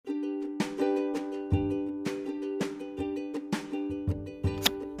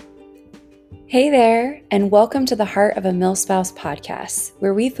Hey there, and welcome to the Heart of a Milspouse podcast,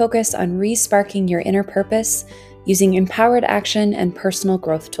 where we focus on re-sparking your inner purpose using empowered action and personal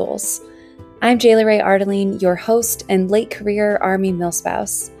growth tools. I'm Jayla Ray Ardeline, your host and late career Army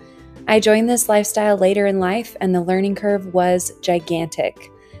Milspouse. I joined this lifestyle later in life, and the learning curve was gigantic.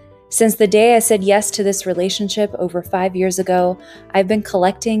 Since the day I said yes to this relationship over 5 years ago, I've been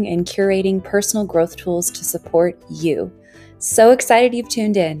collecting and curating personal growth tools to support you. So excited you've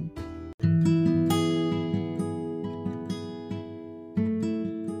tuned in.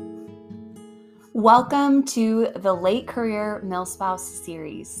 Welcome to the Late Career Milspouse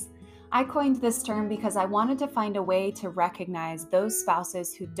series. I coined this term because I wanted to find a way to recognize those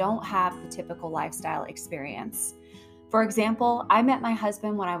spouses who don't have the typical lifestyle experience. For example, I met my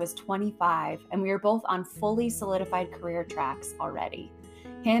husband when I was 25, and we were both on fully solidified career tracks already.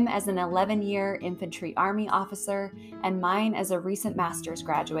 Him as an 11-year infantry Army officer, and mine as a recent master's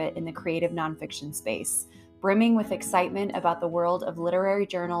graduate in the creative nonfiction space, brimming with excitement about the world of literary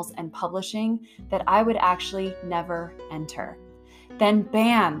journals and publishing that I would actually never enter. Then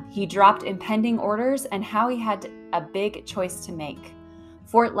bam, he dropped impending orders and how he had a big choice to make.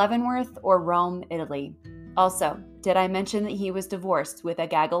 Fort Leavenworth or Rome, Italy. Also, did I mention that he was divorced with a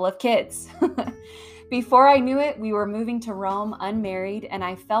gaggle of kids? Before I knew it, we were moving to Rome unmarried, and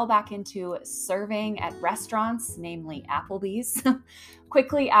I fell back into serving at restaurants, namely Applebee's,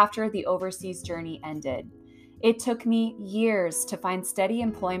 quickly after the overseas journey ended. It took me years to find steady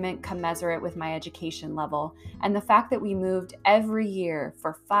employment commensurate with my education level, and the fact that we moved every year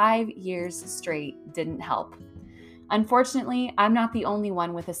for 5 years straight didn't help. Unfortunately, I'm not the only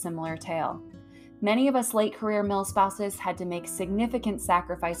one with a similar tale. Many of us late career milspouses had to make significant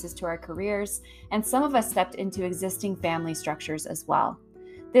sacrifices to our careers, and some of us stepped into existing family structures as well.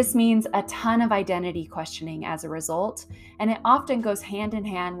 This means a ton of identity questioning as a result, and it often goes hand in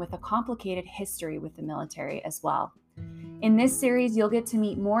hand with a complicated history with the military as well. In this series, you'll get to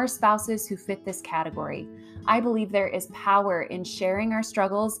meet more spouses who fit this category. I believe there is power in sharing our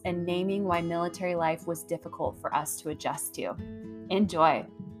struggles and naming why military life was difficult for us to adjust to. Enjoy.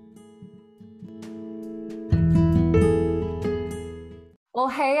 Well,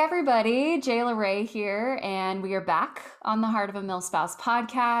 hey everybody, Jayla Ray here, and we are back on the Heart of a Milspouse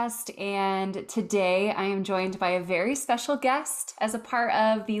podcast. And today I am joined by a very special guest as a part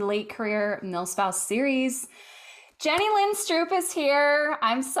of the Late Career Milspouse series. Lynne Stroup is here.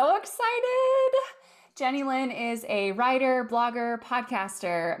 I'm so excited. Lynne is a writer, blogger,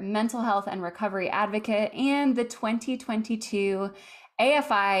 podcaster, mental health and recovery advocate, and the 2022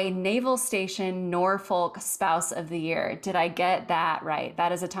 AFI Naval Station Norfolk Spouse of the Year. Did I get that right?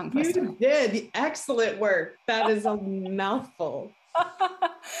 That is a tongue twister. You did. Excellent work. That is a mouthful.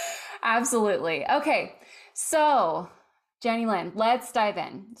 Absolutely. Okay. So, Lynne, let's dive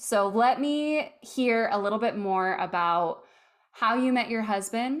in. So let me hear a little bit more about how you met your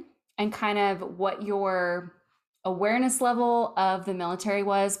husband and kind of what your awareness level of the military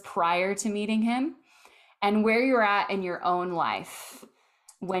was prior to meeting him and where you're at in your own life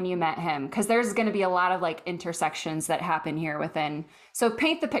when you met him, because there's going to be a lot of like intersections that happen here within. So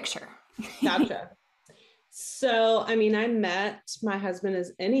paint the picture. Gotcha. So, I met my husband,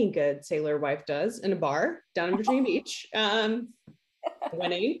 as any good sailor wife does, in a bar down in Virginia Beach.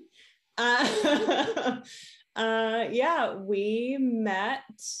 Winning. Yeah, we met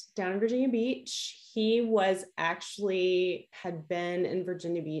down in Virginia Beach. He had been in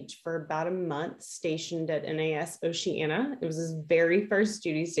Virginia Beach for about a month, stationed at NAS Oceana. It was his very first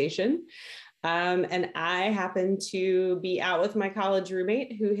duty station. And I happened to be out with my college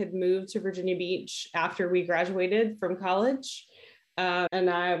roommate who had moved to Virginia Beach after we graduated from college. And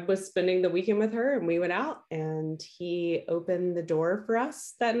I was spending the weekend with her, and we went out, and he opened the door for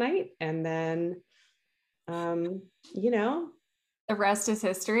us that night. And then, the rest is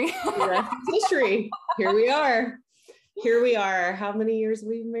history. The rest is history. Here we are. How many years have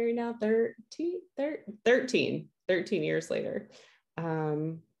we been married now? 13 years later.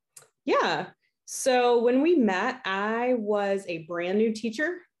 Yeah. So when we met, I was a brand new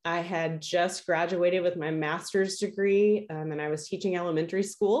teacher. I had just graduated with my master's degree, and I was teaching elementary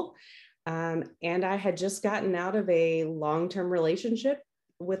school. And I had just gotten out of a long-term relationship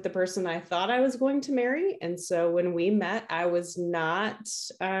with the person I thought I was going to marry. And so when we met, I was not,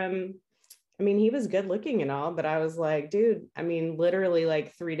 he was good looking and all, but I was like, dude, literally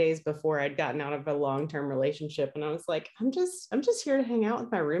like 3 days before I'd gotten out of a long-term relationship. And I was like, I'm just here to hang out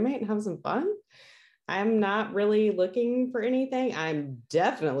with my roommate and have some fun. I'm not really looking for anything. I'm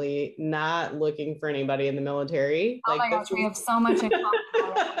definitely not looking for anybody in the military. Oh my gosh, we have so much in common.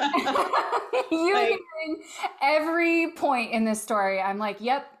 You're Like, hearing every point in this story. I'm like,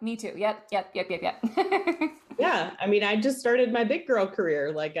 yep, me too. Yep, yep, yep, yep, yep. yeah, I mean, I just started my big girl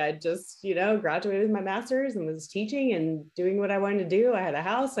career. Like I just, graduated with my master's and was teaching and doing what I wanted to do. I had a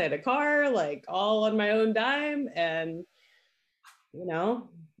house, I had a car, like all on my own dime. And, you know,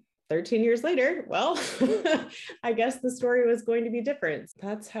 13 years later, well, I guess the story was going to be different.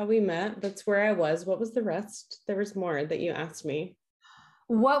 That's how we met. That's where I was. What was the rest? There was more that you asked me.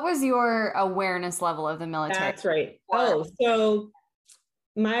 What was your awareness level of the military? That's right. Or So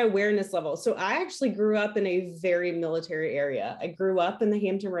my awareness level. So I actually grew up in a very military area. I grew up in the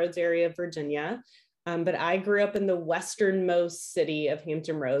Hampton Roads area of Virginia, but I grew up in the westernmost city of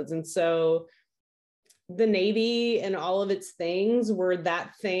Hampton Roads. And so the Navy and all of its things were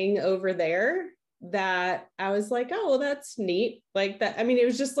that thing over there that I was like, oh, well, that's neat. Like that. I mean, it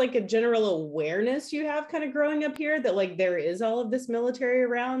was just like a general awareness you have kind of growing up here that like there is all of this military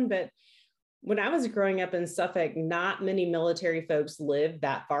around. But when I was growing up in Suffolk, not many military folks lived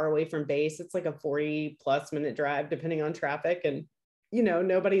that far away from base. It's like a 40+ minute drive, depending on traffic. And,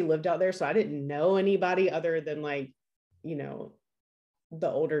 nobody lived out there. So I didn't know anybody other than like, the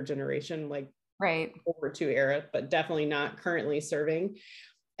older generation, like right. World War II era, but definitely not currently serving.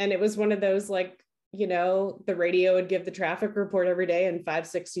 And it was one of those like, the radio would give the traffic report every day, and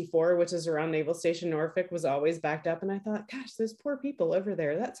 564, which is around Naval Station Norfolk, was always backed up. And I thought, gosh, those poor people over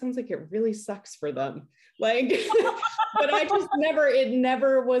there, that sounds like it really sucks for them. Like, but it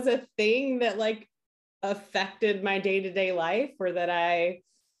never was a thing that like affected my day-to-day life or that I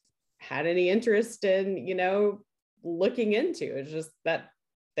had any interest in, looking into. It's just that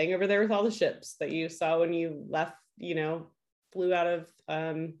thing over there with all the ships that you saw when you left, flew out of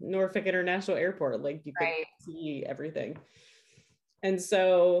Norfolk International Airport. Like you could see everything. And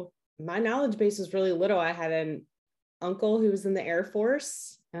so my knowledge base was really little. I had an uncle who was in the Air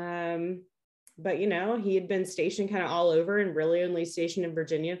Force, but he had been stationed kind of all over and really only stationed in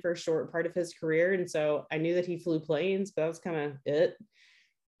Virginia for a short part of his career. And so I knew that he flew planes, but that was kind of it.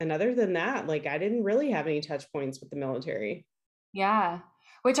 And other than that, like I didn't really have any touch points with the military. Yeah.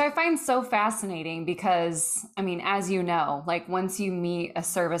 Which I find so fascinating because, I mean, as you know, like once you meet a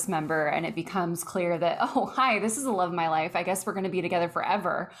service member and it becomes clear that, oh, hi, this is the love of my life. I guess we're going to be together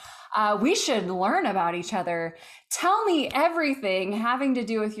forever. We should learn about each other. Tell me everything having to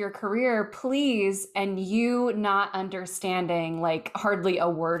do with your career, please. And you not understanding like hardly a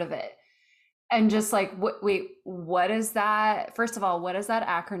word of it. And just like, wait, what is that? First of all, what does that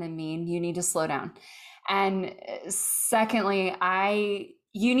acronym mean? You need to slow down. And secondly,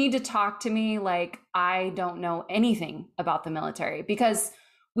 you need to talk to me like I don't know anything about the military, because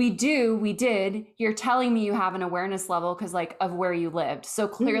we did. You're telling me you have an awareness level because like of where you lived. So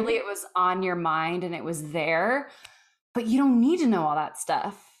clearly it was on your mind and it was there, but you don't need to know all that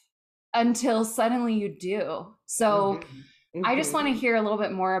stuff until suddenly you do. So I just want to hear a little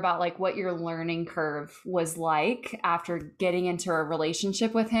bit more about like what your learning curve was like after getting into a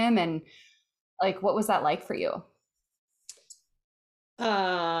relationship with him, and like what was that like for you?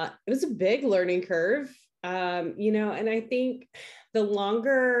 It was a big learning curve. And I think the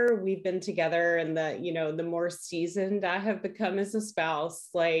longer we've been together and the more seasoned I have become as a spouse,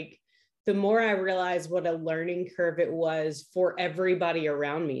 like the more I realized what a learning curve it was for everybody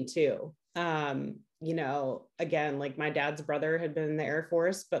around me too. Again, like my dad's brother had been in the Air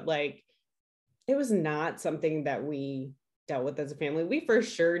Force, but like, it was not something that we dealt with as a family. We for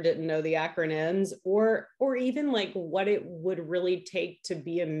sure didn't know the acronyms or even like what it would really take to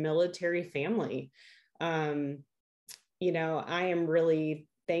be a military family. I am really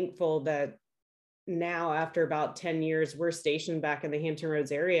thankful that now after about 10 years, we're stationed back in the Hampton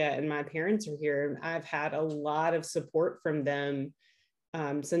Roads area and my parents are here. And I've had a lot of support from them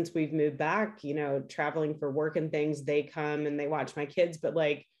since we've moved back, traveling for work and things. They come and they watch my kids, but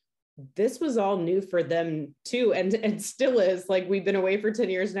like, this was all new for them too. And still is. Like, we've been away for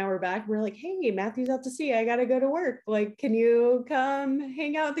 10 years. Now we're back. We're like, hey, Matthew's out to sea. I got to go to work. Like, can you come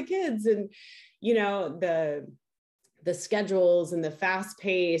hang out with the kids? And, the schedules and the fast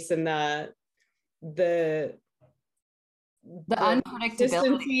pace and the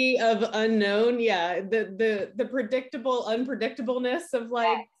unpredictability of unknown. Yeah. The predictable unpredictableness of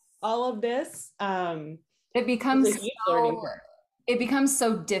like all of this. It becomes it becomes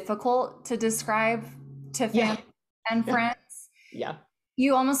so difficult to describe to family and friends. Yeah.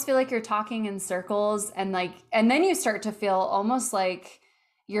 You almost feel like you're talking in circles, and then you start to feel almost like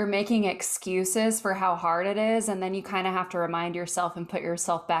you're making excuses for how hard it is. And then you kind of have to remind yourself and put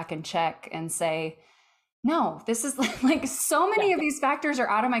yourself back in check and say, no, this is like so many of these factors are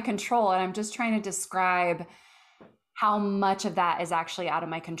out of my control. And I'm just trying to describe how much of that is actually out of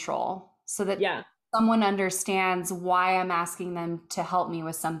my control. so that Yeah. someone understands why I'm asking them to help me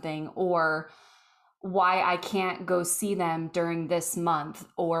with something, or why I can't go see them during this month,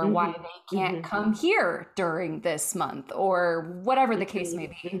 or why they can't come here during this month, or whatever the case may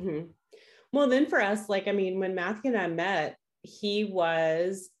be. Well, then for us, like, I mean, when Matthew and I met, he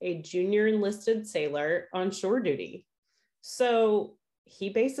was a junior enlisted sailor on shore duty. So he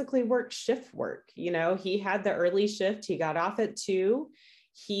basically worked shift work. You know, he had the early shift, he got off at 2.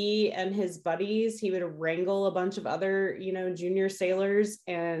 He and his buddies, he would wrangle a bunch of other, you know, junior sailors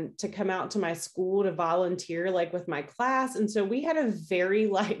and to come out to my school to volunteer, like with my class. And so we had a very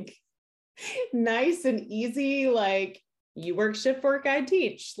like nice and easy, like, you work shift work, I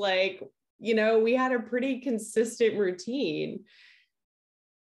teach. Like, you know, we had a pretty consistent routine.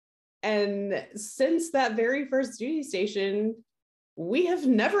 And since that very first duty station, we have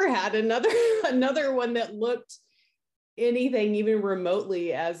never had another one that looked anything even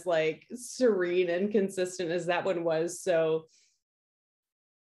remotely as like serene and consistent as that one was. So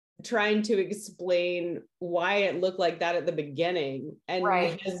trying to explain why it looked like that at the beginning and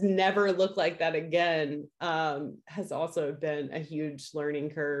has never looked like that again has also been a huge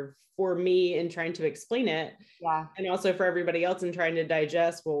learning curve for me in trying to explain it. Yeah. And also for everybody else in trying to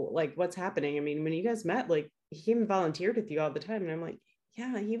digest, well, like, what's happening? I mean, when you guys met, like, he even volunteered with you all the time. And I'm like,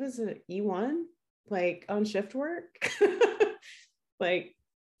 yeah, he was an E1, like on shift work. Like,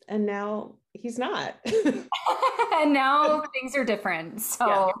 and now he's not. And now things are different.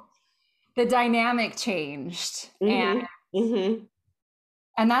 So the dynamic changed. And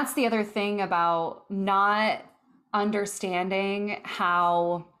that's the other thing about not understanding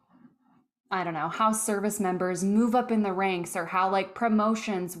how, I don't know, how service members move up in the ranks, or how like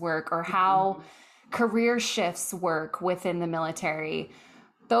promotions work, or how career shifts work within the military.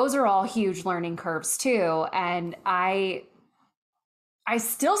 Those are all huge learning curves too. And I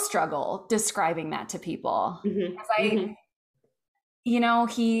still struggle describing that to people. You know,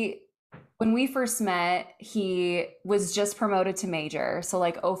 when we first met, he was just promoted to major. So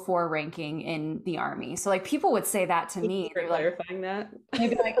like 04 ranking in the Army. So like people would say that to me. For clarifying that. They'd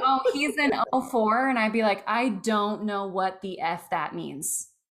be like, oh, he's in 04. And I'd be like, I don't know what the F that means.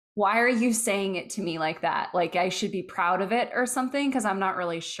 Why are you saying it to me like that? Like I should be proud of it or something, because I'm not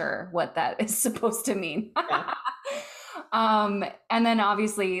really sure what that is supposed to mean. And then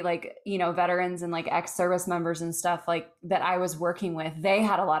obviously, like, you know, veterans and like ex-service members and stuff like that I was working with, they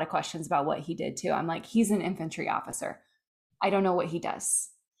had a lot of questions about what he did too. I'm like, he's an infantry officer. I don't know what he does.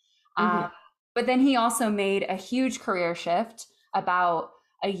 But then he also made a huge career shift about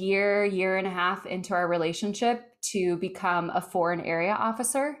a year and a half into our relationship to become a foreign area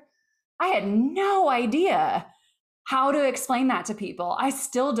officer. I had no idea how to explain that to people. I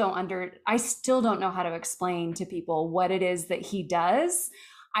still don't know how to explain to people what it is that he does.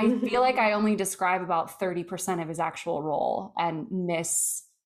 I feel like I only describe about 30% of his actual role and miss,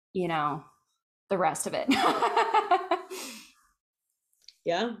 you know, the rest of it.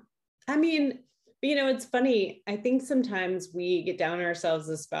 Yeah. I mean, you know, it's funny. I think sometimes we get down on ourselves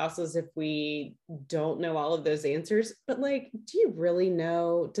as spouses if we don't know all of those answers. But like, do you really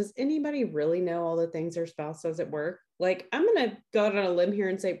know? Does anybody really know all the things their spouse does at work? Like, I'm going to go out on a limb here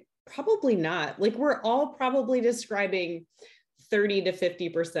and say, probably not. Like, we're all probably describing 30 to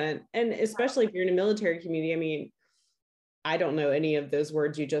 50%. And especially if you're in a military community, I mean, I don't know any of those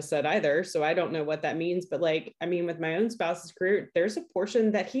words you just said either. So I don't know what that means. But like, I mean, with my own spouse's career, there's a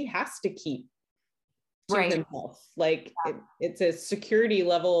portion that he has to keep to himself. Like it's a security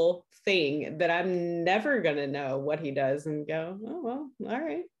level thing that I'm never going to know what he does and go, oh, well, all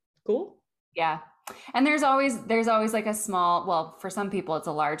right, cool. Yeah. And there's always like a small, well, for some people it's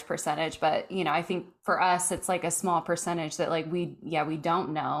a large percentage, but you know, I think for us, it's like a small percentage that like we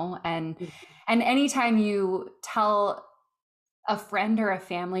don't know. And anytime you tell a friend or a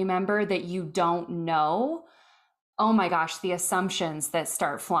family member that you don't know, oh my gosh, the assumptions that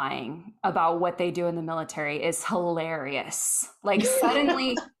start flying about what they do in the military is hilarious. Like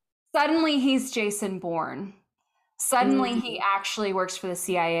suddenly he's Jason Bourne. Suddenly he actually works for the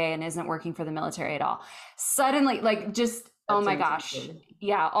CIA and isn't working for the military at all. Suddenly, like just, oh my gosh.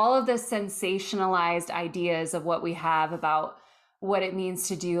 Yeah. All of the sensationalized ideas of what we have about what it means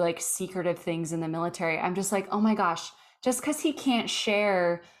to do like secretive things in the military. I'm just like, oh my gosh, just because he can't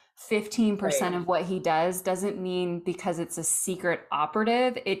share 15% of what he does doesn't mean because it's a secret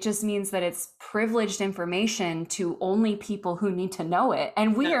operative. It just means that it's privileged information to only people who need to know it.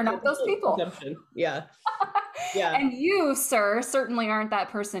 And we are not those people. Yeah. Yeah. And you, sir, certainly aren't that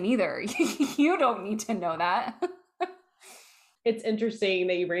person either. You don't need to know that. It's interesting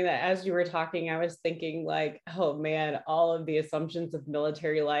that you bring that. As you were talking, I was thinking like, oh man, all of the assumptions of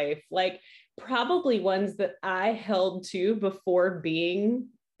military life, like probably ones that I held to before being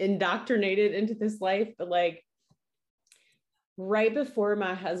indoctrinated into this life. But like right before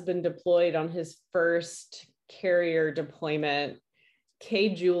my husband deployed on his first carrier deployment,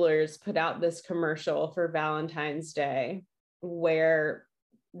 Kay Jewelers put out this commercial for Valentine's Day where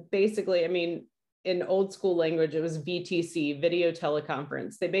basically, I mean, in old school language, it was VTC, video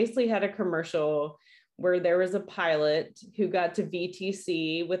teleconference. They basically had a commercial where there was a pilot who got to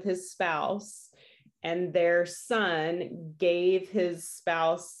VTC with his spouse, and their son gave his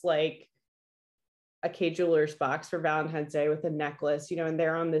spouse like a K Jewelers box for Valentine's Day with a necklace, and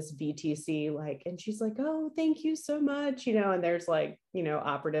they're on this VTC, like, and she's like, oh, thank you so much, and there's like,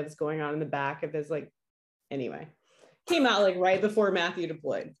 operatives going on in the back of his, like, anyway, came out like right before Matthew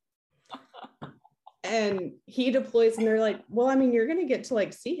deployed. And he deploys and they're like, well, I mean, you're going to get to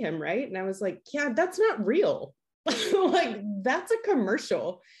like see him, right? And I was like, yeah, that's not real. Like, that's a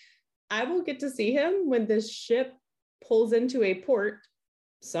commercial. I will get to see him when this ship pulls into a port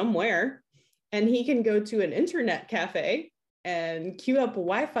somewhere and he can go to an internet cafe and queue up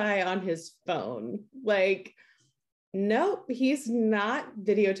Wi-Fi on his phone. Like, nope, he's not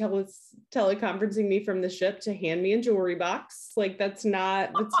video teleconferencing me from the ship to hand me a jewelry box. Like, that's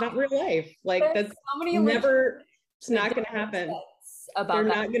not real life. Like, There's that's so many never, it's not going to happen. They're that.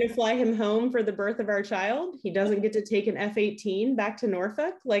 not going to fly him home for the birth of our child. He doesn't get to take an F-18 back to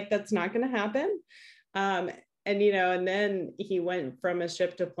Norfolk. Like, that's not going to happen. And then he went from a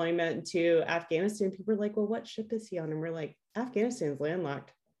ship deployment to Afghanistan. People were like, well, what ship is he on? And we're like, Afghanistan's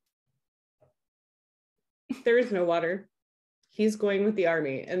landlocked. There is no water. He's going with the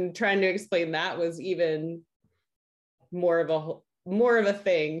army. And trying to explain that was even more of a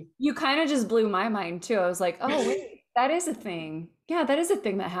thing. You kind of just blew my mind too. I was like, oh, wait, that is a thing. Yeah, that is a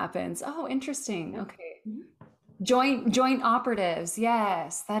thing that happens. Oh, interesting. Okay. Joint operatives.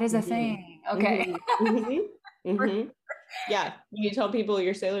 Yes, that is a thing. Okay. Yeah. You tell people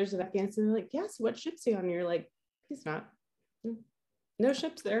you're sailors in Afghanistan, they're like, yes, what ship's he on? And you're like, he's not. No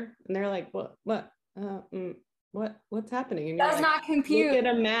ships there. And they're like, what's happening? And does not compute. Look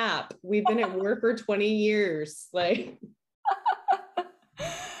at a map. We've been at war for 20 years. Like,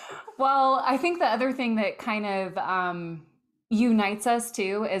 well, I think the other thing that kind of unites us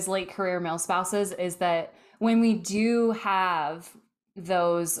too as late career Milspouses is that when we do have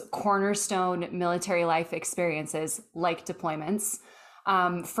those cornerstone military life experiences like deployments,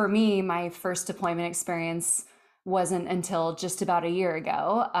 for me, my first deployment experience wasn't until just about a year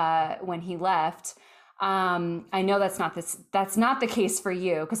ago when he left. I know that's not the case for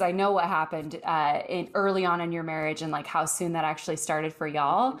you, because I know what happened early on in your marriage and like how soon that actually started for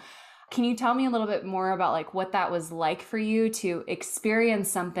y'all. Can you tell me a little bit more about like what that was like for you to experience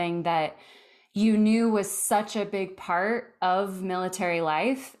something that you knew was such a big part of military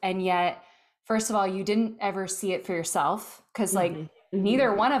life, and yet, first of all, you didn't ever see it for yourself, because like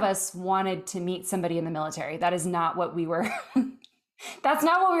neither one of us wanted to meet somebody in the military. That is not what we were. That's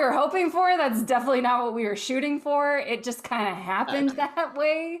not what we were hoping for. That's definitely not what we were shooting for. It just kind of happened that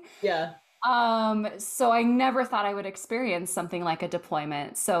way. Yeah. So I never thought I would experience something like a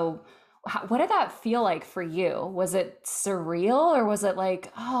deployment. So what did that feel like for you? Was it surreal, or was it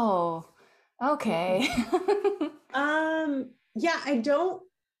like, oh, okay? Yeah,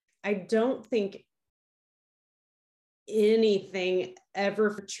 I don't think anything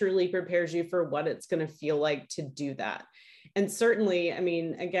ever truly prepares you for what it's going to feel like to do that. And certainly, I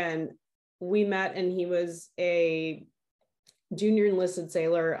mean, again, we met and he was a junior enlisted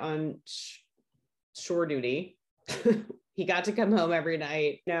sailor on shore duty. He got to come home every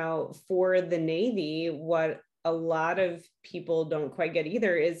night. Now, for the Navy, what a lot of people don't quite get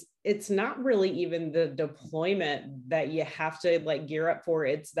either is it's not really even the deployment that you have to like gear up for.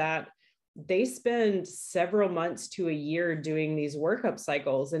 It's that they spend several months to a year doing these workup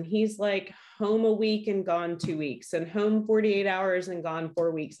cycles. And he's like home a week and gone 2 weeks, and home 48 hours and gone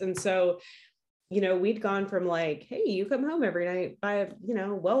 4 weeks. And so, we'd gone from like, hey, you come home every night by,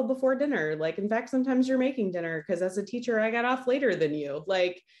 well before dinner. Like, in fact, sometimes you're making dinner because as a teacher, I got off later than you,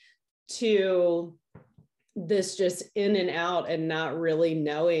 like, to this just in and out and not really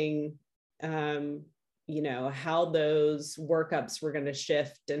knowing, how those workups were going to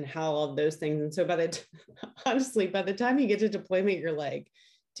shift and how all of those things. And so honestly, by the time you get to deployment, you're like,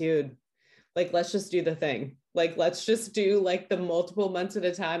 dude, like, let's just do the thing. Like, let's just do like the multiple months at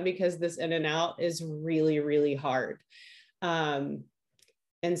a time, because this in and out is really, really hard. And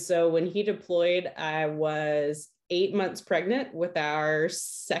so when he deployed, I was 8 months pregnant with our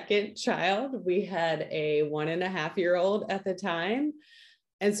second child. We had a 1.5-year-old at the time.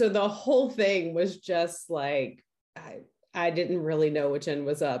 And so the whole thing was just like, I didn't really know which end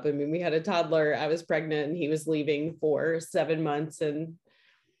was up. I mean, we had a toddler, I was pregnant, and he was leaving for 7 months. And,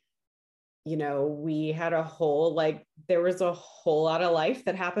 you know, we had there was a whole lot of life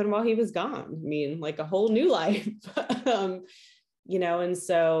that happened while he was gone. I mean, like a whole new life, you know, and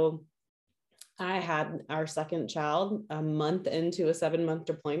so I had our second child a month into a 7-month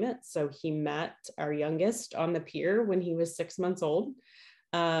deployment. So he met our youngest on the pier when he was 6 months old.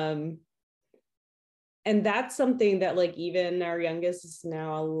 And that's something that, like, even our youngest is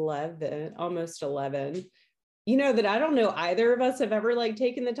now 11, almost 11, you know, that I don't know either of us have ever like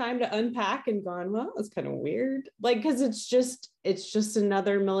taken the time to unpack and gone, well, it's kind of weird. Like, cause it's just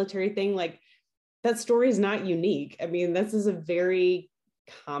another military thing. Like, that story is not unique. I mean, this is a very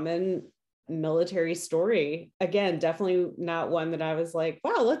common military story. Again, definitely not one that I was like,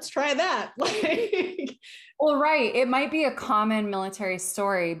 wow, let's try that. Like, well, right. It might be a common military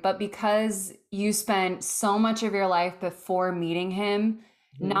story, but because you spent so much of your life before meeting him,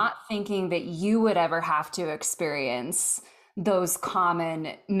 not thinking that you would ever have to experience those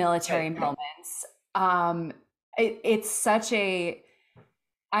common military moments. It's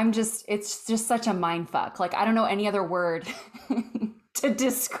just such a mind fuck. Like, I don't know any other word to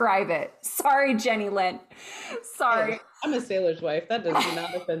describe it. Sorry, Jenny Lynn. Sorry. I'm a sailor's wife. That is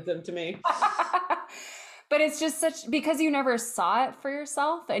not offensive to me. But it's just because you never saw it for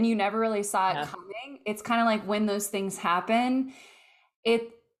yourself and you never really saw it coming. It's kind of like when those things happen,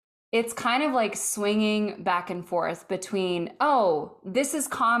 it's kind of like swinging back and forth between, oh, this is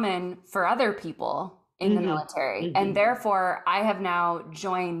common for other people in the military. And therefore I have now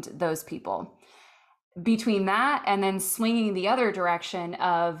joined those people. Between that and then swinging the other direction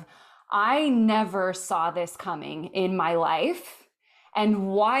of, I never saw this coming in my life. And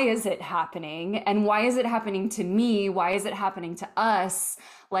why is it happening? And why is it happening to me? Why is it happening to us?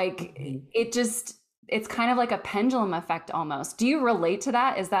 Like, it's kind of like a pendulum effect almost. Do you relate to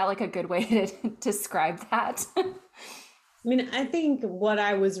that? Is that like a good way to describe that? I mean, I think what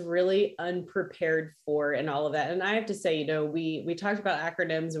I was really unprepared for and all of that, and I have to say, you know, we talked about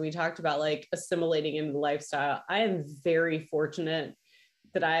acronyms and we talked about like assimilating into the lifestyle. I am very fortunate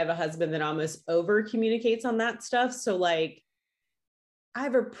that I have a husband that almost over communicates on that stuff. So like, I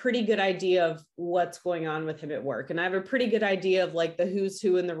have a pretty good idea of what's going on with him at work. And I have a pretty good idea of like the who's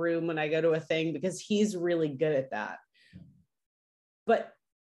who in the room when I go to a thing, because he's really good at that. But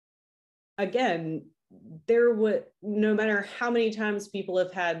again, no matter how many times people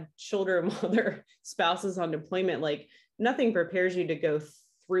have had children while their spouses on deployment, like nothing prepares you to go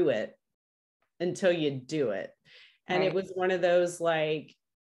through it until you do it. And It was one of those, like,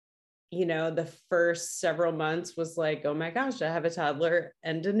 you know, the first several months was like, oh my gosh, I have a toddler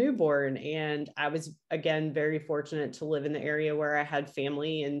and a newborn. And I was, again, very fortunate to live in the area where I had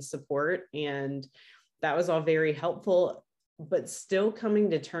family and support. And that was all very helpful, but still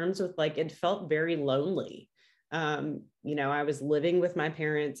coming to terms with, like, it felt very lonely. You know, I was living with my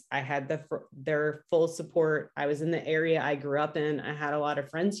parents. I had their full support. I was in the area I grew up in. I had a lot of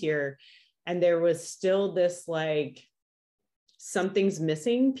friends here. And there was still this, like, something's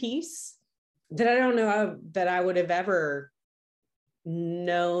missing piece that I don't know that I would have ever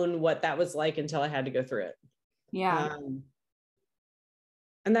known what that was like until I had to go through it. Yeah.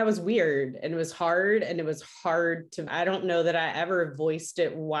 And that was weird, and it was hard, I don't know that I ever voiced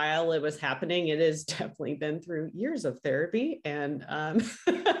it while it was happening. It has definitely been through years of therapy and,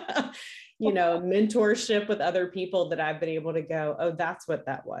 you know, mentorship with other people that I've been able to go, oh, that's what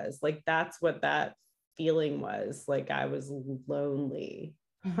that was. Like, that's what that feeling was. Like, I was lonely.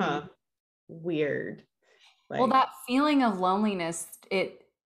 Weird. Like, well, that feeling of loneliness, it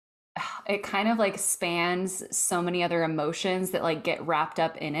kind of like spans so many other emotions that like get wrapped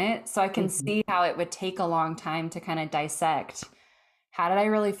up in it. So I can see how it would take a long time to kind of dissect. How did I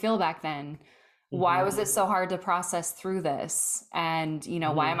really feel back then? Why was it so hard to process through this? And, you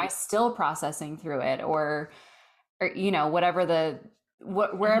know, why am I still processing through it? Or you know,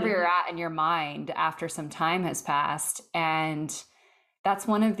 wherever you're at in your mind after some time has passed. And that's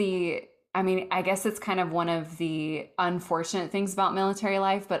one of the, I mean, I guess it's kind of one of the unfortunate things about military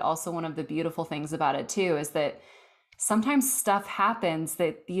life, but also one of the beautiful things about it too, is that sometimes stuff happens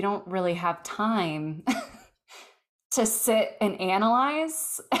that you don't really have time to sit and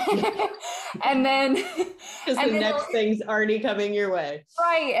analyze. And then because the next thing's already coming your way.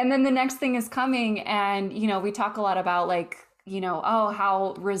 Right. And then the next thing is coming. And, you know, we talk a lot about, like, you know, oh,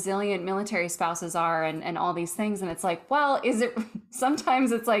 how resilient military spouses are and all these things. And it's like, well,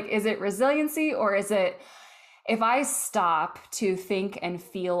 sometimes it's like, is it resiliency, or is it if I stop to think and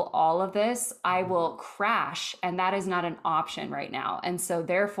feel all of this, I will crash. And that is not an option right now. And so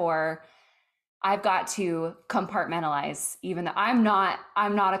therefore, I've got to compartmentalize, even though I'm not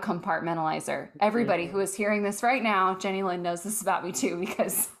a compartmentalizer. Everybody who is hearing this right now, Jenny Lynn knows this about me too,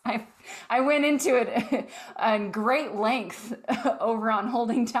 because I went into it in great length over on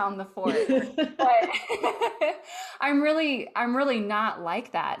holding down the fort. But I'm really not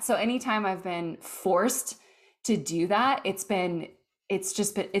like that. So anytime I've been forced to do that, it's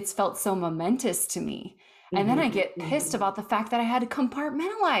felt so momentous to me. And then I get pissed about the fact that I had to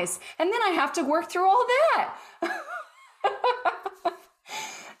compartmentalize, and then I have to work through all that.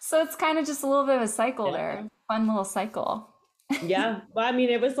 So it's kind of just a little bit of a cycle there. Fun little cycle. Yeah. Well, I mean,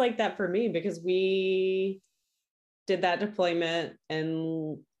 it was like that for me because we did that deployment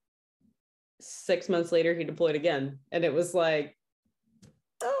and 6 months later he deployed again. And it was like,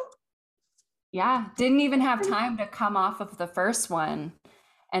 oh. Yeah. Didn't even have time to come off of the first one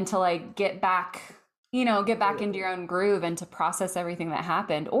and to like get back into your own groove and to process everything that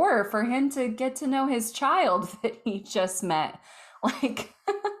happened, or for him to get to know his child that he just met. Like,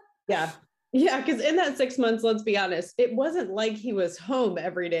 yeah. Because in that 6 months, let's be honest, it wasn't like he was home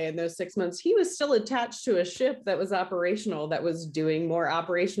every day in those 6 months. He was still attached to a ship that was operational, that was doing more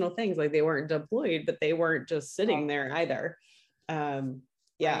operational things. Like they weren't deployed, but they weren't just sitting there either.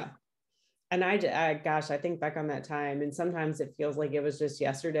 Yeah. And gosh, I think back on that time, and sometimes it feels like it was just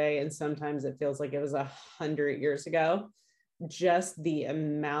yesterday, and sometimes it feels like it was 100 years ago. Just the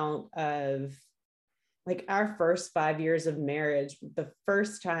amount of, like, our first 5 years of marriage, the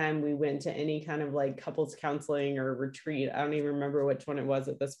first time we went to any kind of like couples counseling or retreat, I don't even remember which one it was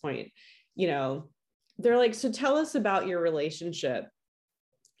at this point, they're like, so tell us about your relationship,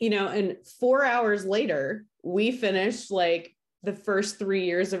 and 4 hours later, we finished like the first 3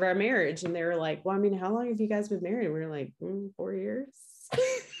 years of our marriage. And they were like, well, I mean, how long have you guys been married? And we were like, 4 years.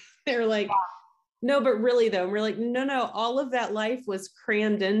 They were like, no, but really though. And we're like, no, all of that life was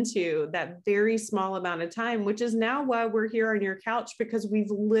crammed into that very small amount of time, which is now why we're here on your couch, because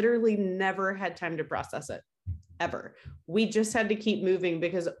we've literally never had time to process it ever. We just had to keep moving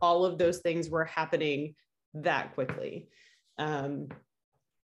because all of those things were happening that quickly. And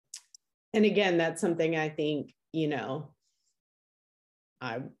again, that's something I think,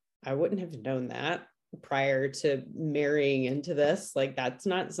 I wouldn't have known that prior to marrying into this. Like, that's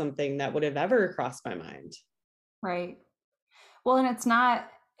not something that would have ever crossed my mind. Right. Well, and it's not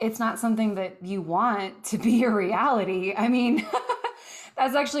something that you want to be a reality. I mean,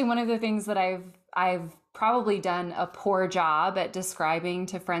 that's actually one of the things that I've probably done a poor job at describing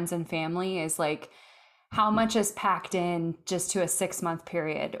to friends and family, is like how much is packed in just to a 6-month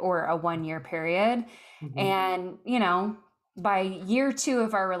period or a 1-year period. And, by year 2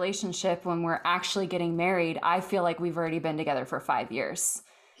 of our relationship, when we're actually getting married, I feel like we've already been together for 5 years.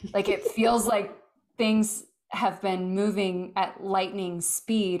 Like, it feels like things have been moving at lightning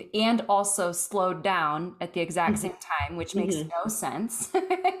speed and also slowed down at the exact same time, which makes no sense.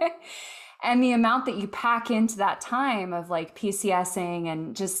 And the amount that you pack into that time of like PCSing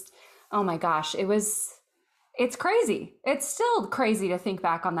and just, oh my gosh, it's crazy. It's still crazy to think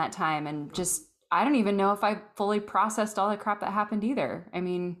back on that time, and just, I don't even know if I fully processed all the crap that happened either. I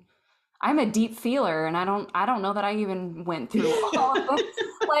mean, I'm a deep feeler, and I don't know that I even went through all of it.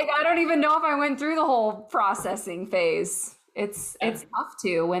 Like, I don't even know if I went through the whole processing phase. It's tough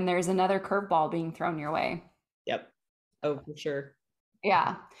to, when there's another curveball being thrown your way. Yep. Oh, for sure.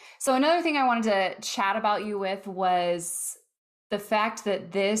 Yeah. So another thing I wanted to chat about you with was the fact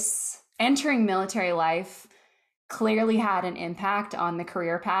that this entering military life clearly had an impact on the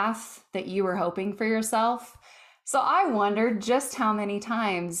career path that you were hoping for yourself. So I wondered just how many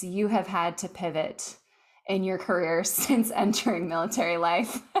times you have had to pivot in your career since entering military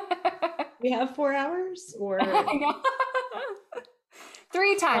life. We have 4 hours, or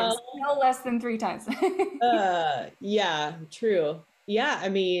 3 times, no less than 3 times. Yeah, true. Yeah, I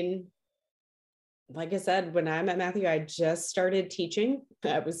mean, like I said, when I met Matthew, I just started teaching.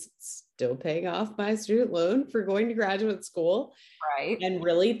 I was still paying off my student loan for going to graduate school. Right. And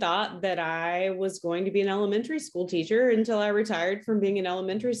really thought that I was going to be an elementary school teacher until I retired from being an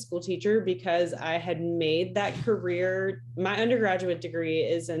elementary school teacher, because I had made that career. My undergraduate degree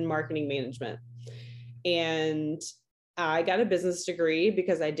is in marketing management. And I got a business degree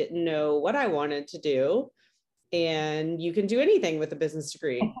because I didn't know what I wanted to do. And you can do anything with a business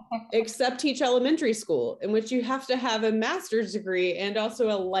degree except teach elementary school, in which you have to have a master's degree and also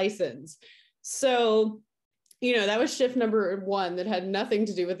a license. So, that was shift number 1 that had nothing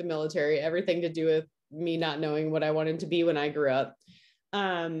to do with the military, everything to do with me not knowing what I wanted to be when I grew up.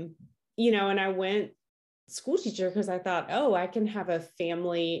 And I went school teacher because I thought, oh, I can have a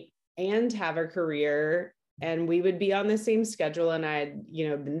family and have a career, and we would be on the same schedule. And I'd,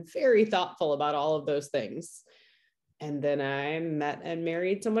 been very thoughtful about all of those things. And then I met and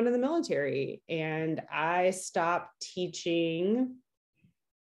married someone in the military, and I stopped teaching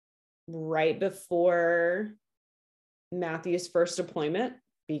right before Matthew's first deployment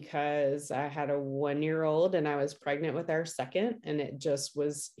because I had a 1-year-old and I was pregnant with our second, and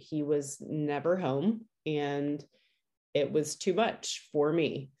he was never home, and it was too much for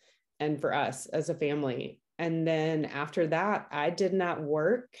me and for us as a family. And then after that, I did not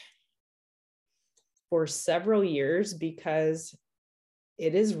work for several years because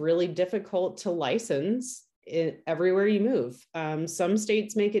it is really difficult to license everywhere you move. Some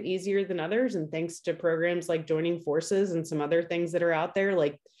states make it easier than others. And thanks to programs like Joining Forces and some other things that are out there,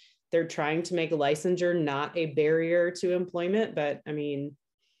 like they're trying to make a licensure not a barrier to employment. But I mean,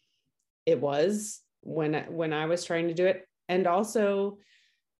 it was when I was trying to do it. And also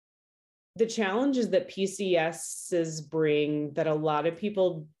the challenges that PCSs bring that a lot of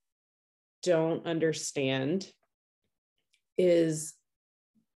people don't understand is,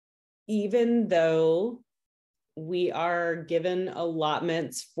 even though we are given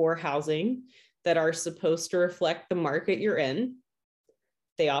allotments for housing that are supposed to reflect the market you're in,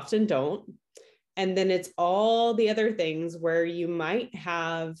 they often don't. And then it's all the other things where you might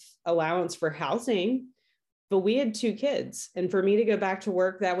have allowance for housing, but we had 2 kids. And for me to go back to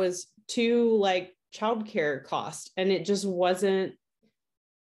work, that was 2 like childcare costs. And it just wasn't,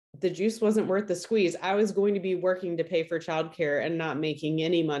 the juice wasn't worth the squeeze. I was going to be working to pay for childcare and not making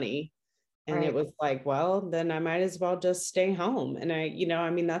any money. And right. It was like, well, then I might as well just stay home.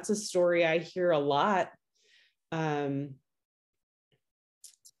 And that's a story I hear a lot from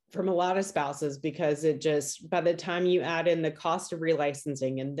a lot of spouses, because it just, by the time you add in the cost of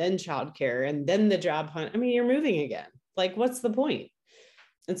relicensing and then childcare and then the job hunt, you're moving again. Like, what's the point?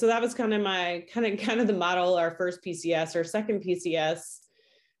 And so that was kind of the model. Our first PCS, our second PCS,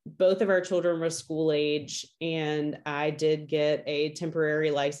 both of our children were school age, and I did get a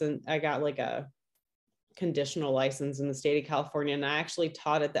temporary license. I got like a conditional license in the state of California, and I actually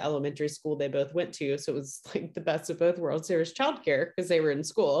taught at the elementary school they both went to. So it was like the best of both worlds. There was childcare because they were in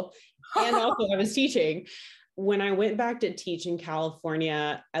school, and also I was teaching. When I went back to teach in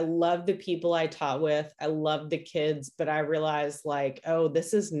California, I loved the people I taught with. I loved the kids, but I realized like, oh,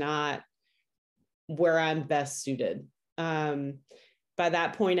 this is not where I'm best suited. By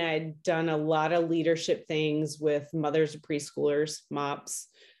that point, I had done a lot of leadership things with mothers of preschoolers, MOPS,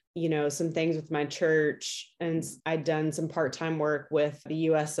 some things with my church. And I'd done some part-time work with the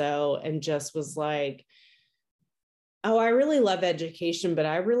USO, and just was like, oh, I really love education, but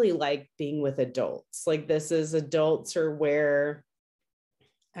I really like being with adults. Like, adults are where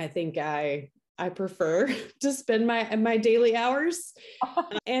I think I prefer to spend my daily hours.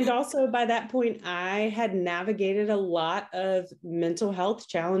 And also by that point, I had navigated a lot of mental health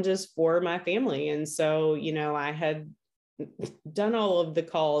challenges for my family. And so, I had done all of the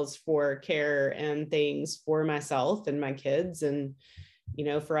calls for care and things for myself and my kids, and,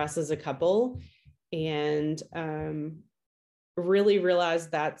 for us as a couple, and really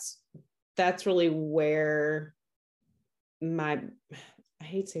realized that's really where I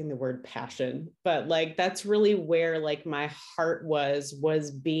hate saying the word passion, but like, that's really where like my heart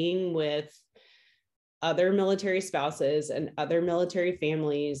was being with other military spouses and other military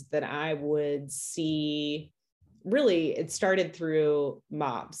families that I would see. Really, it started through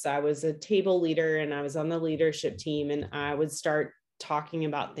MOPS. I was a table leader and I was on the leadership team, and I would start talking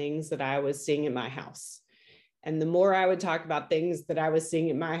about things that I was seeing in my house. And the more I would talk about things that I was seeing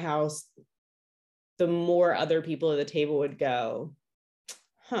in my house, the more other people at the table would go,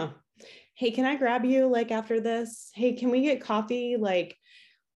 hey, can I grab you like after this? Hey, can we get coffee? Like,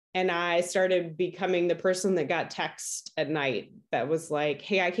 and I started becoming the person that got text at night that was like,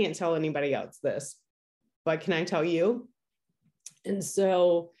 hey, I can't tell anybody else this, but can I tell you? And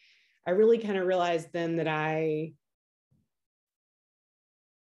so I really kind of realized then that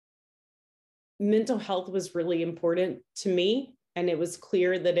mental health was really important to me. And it was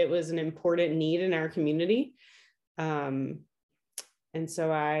clear that it was an important need in our community. And so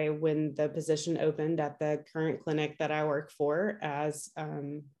when the position opened at the current clinic that I work for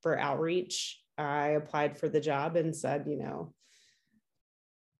for outreach, I applied for the job and said,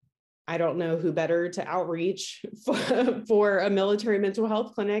 I don't know who better to outreach for a military mental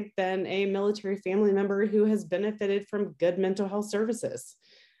health clinic than a military family member who has benefited from good mental health services.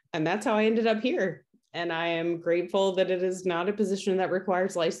 And that's how I ended up here. And I am grateful that it is not a position that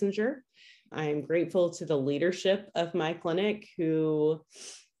requires licensure. I am grateful to the leadership of my clinic who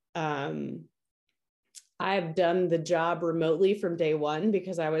I've done the job remotely from day one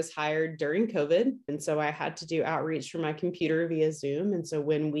because I was hired during COVID. And so I had to do outreach from my computer via Zoom. And so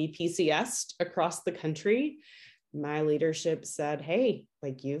when we PCSed across the country, my leadership said, hey,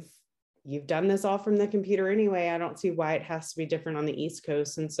 like you've done this all from the computer anyway. I don't see why it has to be different on the East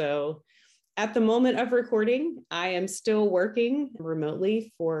Coast. And so at the moment of recording, I am still working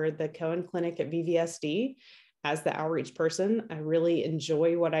remotely for the Cohen Clinic at VVSD as the outreach person. I really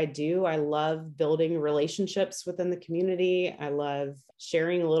enjoy what I do. I love building relationships within the community. I love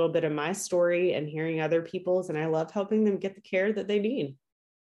sharing a little bit of my story and hearing other people's, and I love helping them get the care that they need.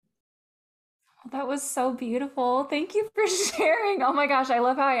 That was so beautiful. Thank you for sharing. Oh my gosh, I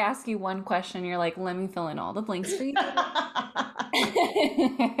love how I ask you one question. You're like, let me fill in all the blanks for you.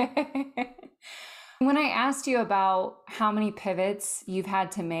 When I asked you about how many pivots you've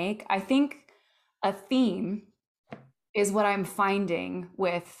had to make, I think a theme is what I'm finding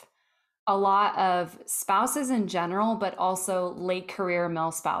with a lot of spouses in general, but also late career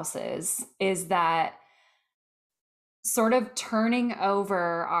Milspouses, is that sort of turning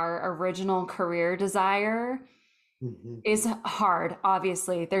over our original career desire is hard.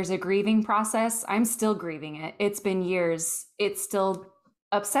 Obviously, there's a grieving process. I'm still grieving it. It's been years. It still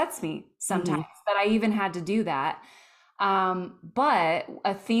upsets me sometimes that I even had to do that. But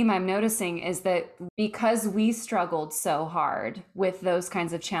a theme I'm noticing is that because we struggled so hard with those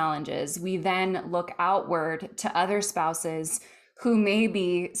kinds of challenges, we then look outward to other spouses who may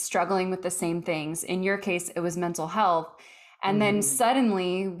be struggling with the same things. In your case, it was mental health. And then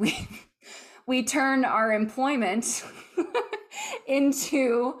suddenly we turn our employment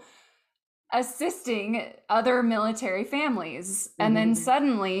into assisting other military families. And then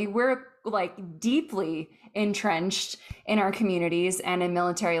suddenly we're like deeply entrenched in our communities and in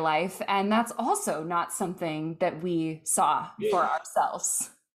military life. And that's also not something that we saw for ourselves.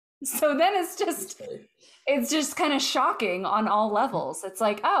 So then it's just kind of shocking on all levels. It's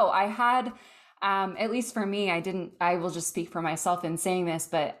like, oh, I had, at least for me, I will just speak for myself in saying this,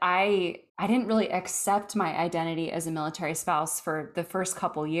 but I didn't really accept my identity as a military spouse for the first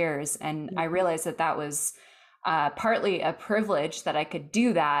couple years. And I realized that that was partly a privilege that I could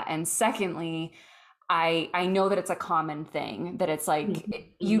do that. And secondly, I know that it's a common thing, that it's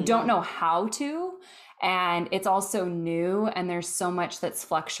like, you don't know how to, and it's also new, and there's so much that's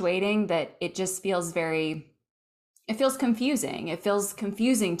fluctuating that it just feels it feels confusing. It feels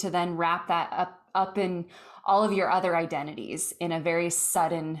confusing to then wrap that up in all of your other identities in a very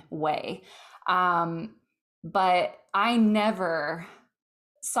sudden way. But I never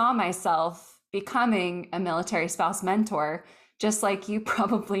saw myself becoming a military spouse mentor, just like you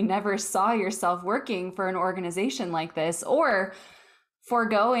probably never saw yourself working for an organization like this, or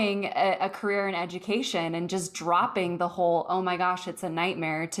foregoing a career in education and just dropping the whole, oh my gosh, it's a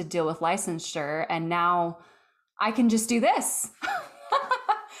nightmare to deal with licensure, and now I can just do this.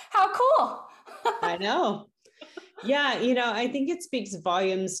 How cool. I know. Yeah, I think it speaks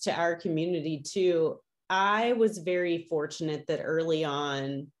volumes to our community too. I was very fortunate that early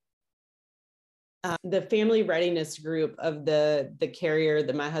on, the family readiness group of the carrier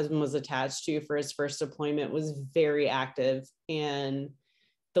that my husband was attached to for his first deployment was very active, and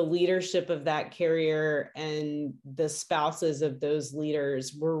the leadership of that carrier and the spouses of those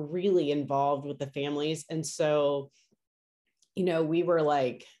leaders were really involved with the families. And so, we were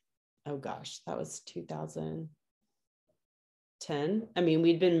like, oh gosh, that was 2010. I mean,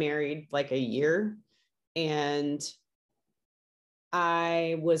 we'd been married like a year, and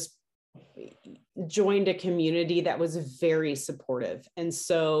I joined a community that was very supportive. And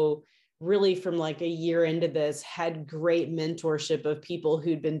so really from like a year into this, had great mentorship of people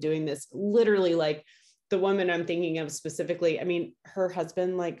who'd been doing this. Literally, like the woman I'm thinking of specifically, I mean, her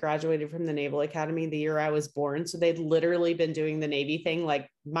husband like graduated from the Naval Academy the year I was born. So they'd literally been doing the Navy thing like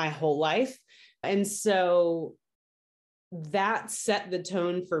my whole life. And so that set the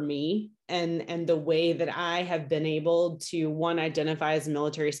tone for me and the way that I have been able to, one, identify as a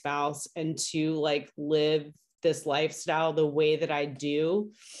military spouse, and two, like live this lifestyle the way that I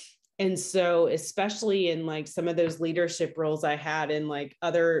do. And so, especially in like some of those leadership roles I had in like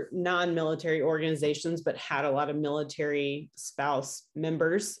other non-military organizations, but had a lot of military spouse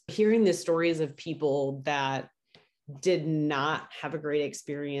members, hearing the stories of people that did not have a great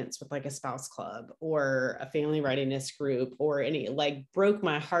experience with like a spouse club or a family readiness group or any, like broke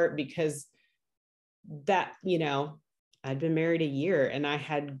my heart, because that, I'd been married a year and I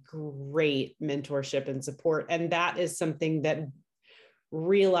had great mentorship and support. And that is something that,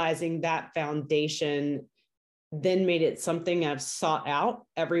 realizing that foundation then made it something I've sought out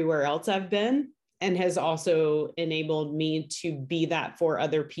everywhere else I've been. and has also enabled me to be that for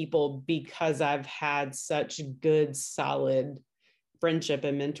other people because I've had such good, solid friendship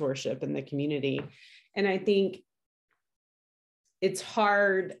and mentorship in the community. And I think it's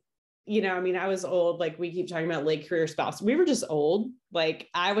hard, you know, I mean, I was old, like we keep talking about late career spouse. We were just old. Like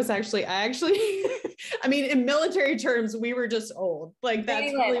I actually, I mean, in military terms, we were just old. Like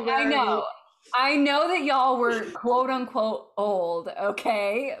that's really where I know that y'all were quote unquote old.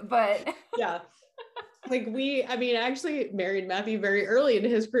 Okay. But yeah. Like I mean, I actually married Matthew very early in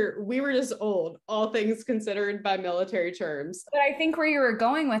his career. We were just old, all things considered by military terms. But I think where you were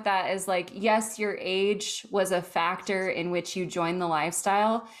going with that is like, yes, your age was a factor in which you joined the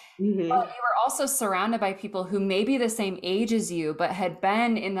lifestyle, but you were also surrounded by people who may be the same age as you, but had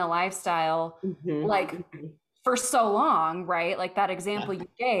been in the lifestyle like for so long, right? Like that example you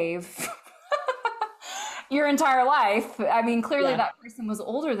gave your entire life. I mean, clearly that person was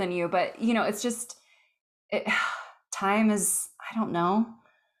older than you, but you know, it's just, time is, I don't know,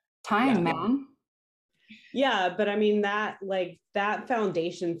 man. Yeah, but I mean that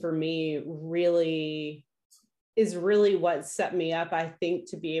foundation for me really is really what set me up, I think,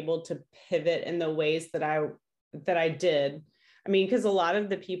 to be able to pivot in the ways that I did. I mean, because a lot of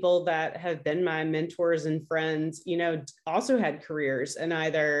the people that have been my mentors and friends, you know, also had careers and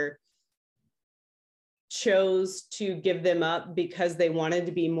either chose to give them up because they wanted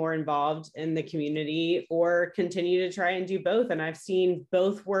to be more involved in the community or continue to try and do both. And I've seen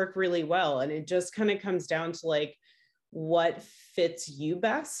both work really well. And it just kind of comes down to like what fits you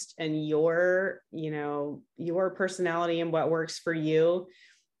best and your, you know, your personality and what works for you.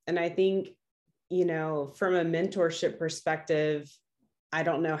 And I think, you know, from a mentorship perspective, I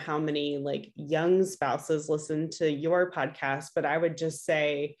don't know how many like young spouses listen to your podcast, but I would just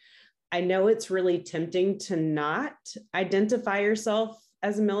say, I know it's really tempting to not identify yourself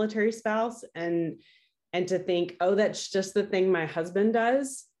as a military spouse and to think, oh, that's just the thing my husband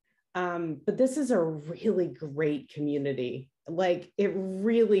does. But this is a really great community. Like it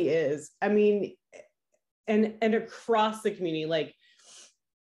really is. I mean, and across the community, like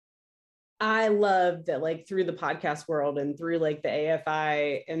I love that, like through the podcast world and through like the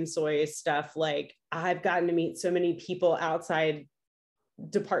AFI and soy stuff, like I've gotten to meet so many people outside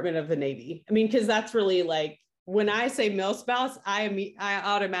Department of the Navy. I mean, because that's really like when I say Milspouse, I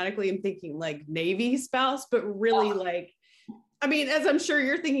automatically am thinking like Navy spouse, but really like, I mean, as I'm sure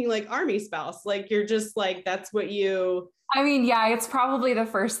you're thinking like Army spouse, like you're just like, that's what you. I mean, yeah, it's probably the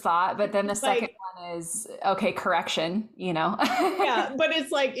first thought, but then the second one is, okay, correction, you know? Yeah, but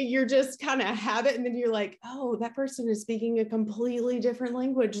it's like, you're just kind of have it. And then you're like, oh, that person is speaking a completely different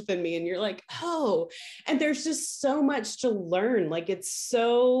language than me. And you're like, oh, and there's just so much to learn. Like, it's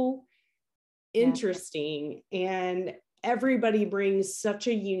so interesting. And everybody brings such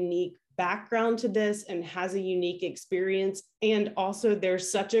a unique background to this and has a unique experience. And also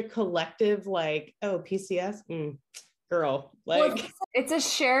there's such a collective, like, oh, PCS, girl, like well, it's a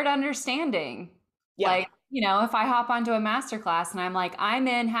shared understanding. Yeah. Like, you know, if I hop onto a masterclass and I'm like, I'm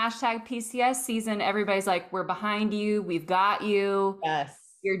in #PCS season, everybody's like, we're behind you. We've got you. Yes.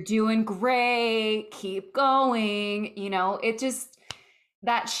 You're doing great. Keep going. You know, it just,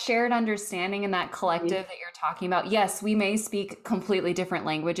 that shared understanding and that collective that you're talking about. Yes, we may speak completely different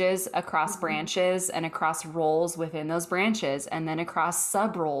languages across branches and across roles within those branches, and then across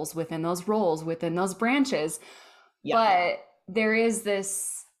sub roles within those roles within those branches. But there is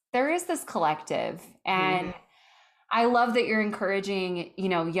this collective, and I love that you're encouraging, you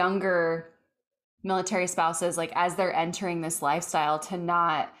know, younger military spouses, like as they're entering this lifestyle, to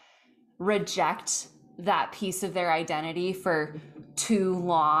not reject that piece of their identity for too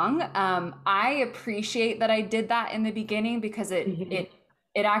long. I appreciate that I did that in the beginning because it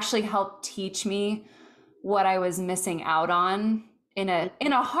actually helped teach me what I was missing out on in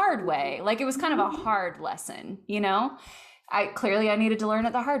a hard way. Like it was kind of a hard lesson, you know? I needed to learn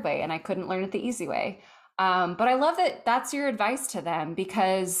it the hard way and I couldn't learn it the easy way. But I love that that's your advice to them,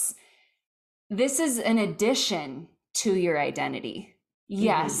 because this is an addition to your identity.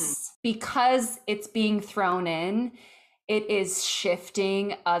 Yes, because it's being thrown in, it is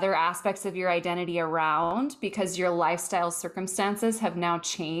shifting other aspects of your identity around because your lifestyle circumstances have now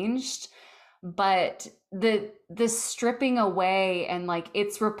changed. But the stripping away and like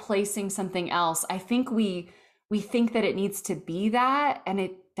it's replacing something else, I think we think that it needs to be that, and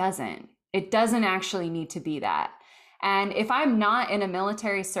it doesn't. It doesn't actually need to be that. And if I'm not in a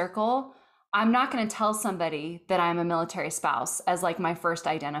military circle, I'm not going to tell somebody that I'm a military spouse as like my first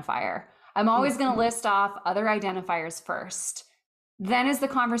identifier. I'm always going to list off other identifiers first. Then as the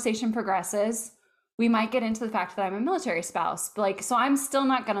conversation progresses, we might get into the fact that I'm a military spouse. Like, so I'm still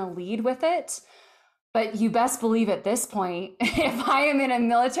not going to lead with it, But you best believe at this point, if I am in a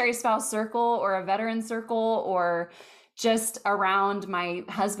military spouse circle or a veteran circle or just around my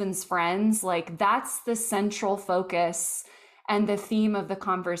husband's friends, like that's the central focus and the theme of the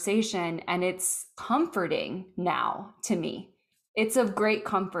conversation. And it's comforting now to me. It's of great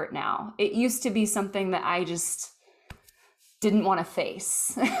comfort now. It used to be something that I just didn't want to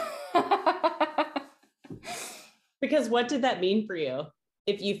face. Because what did that mean for you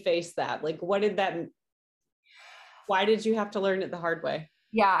if you faced that? Like, why did you have to learn it the hard way?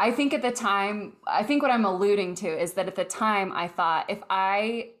 Yeah, I think at the time, I think what I'm alluding to is that at the time I thought if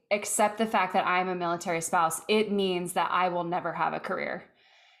I accept the fact that I'm a military spouse, it means that I will never have a career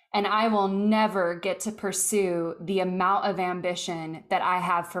and I will never get to pursue the amount of ambition that I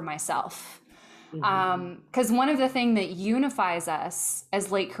have for myself. Because one of the things that unifies us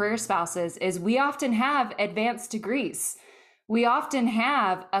as late career spouses is we often have advanced degrees. We often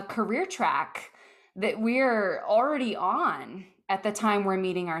have a career track that we're already on at the time we're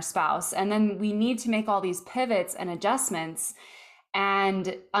meeting our spouse. And then we need to make all these pivots and adjustments.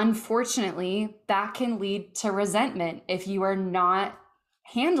 And unfortunately, that can lead to resentment if you are not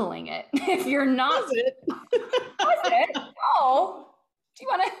handling it. If you're not. Was it? Was it? Oh, do you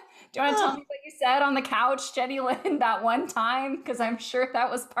want to tell me what you said on the couch, Jenny Lynn, that one time? Because I'm sure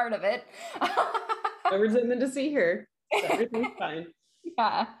that was part of it. No resentment to see here. So everything's fine.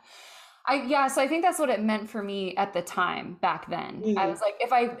 Yeah. So I think that's what it meant for me at the time back then. I was like,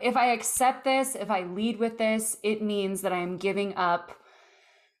 if I accept this, if I lead with this, it means that I'm giving up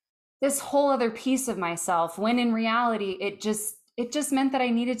this whole other piece of myself, when in reality, it just meant that I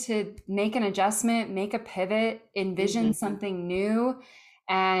needed to make an adjustment, make a pivot, envision something new.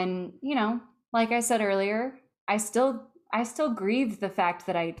 And, like I said earlier, I still grieve the fact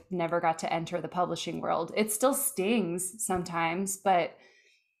that I never got to enter the publishing world. It still stings sometimes, but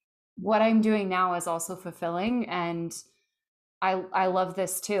what I'm doing now is also fulfilling, and I love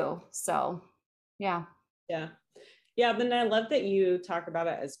this too. So, yeah. But I love that you talk about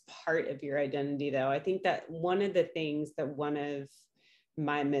it as part of your identity, though. I think that one of the things that one of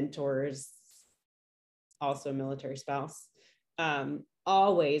my mentors, also a military spouse,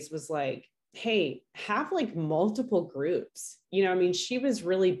 always was like, hey, have like multiple groups. She was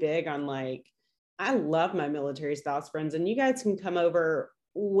really big on like, I love my military spouse friends, and you guys can come over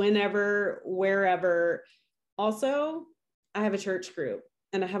whenever, wherever. Also, I have a church group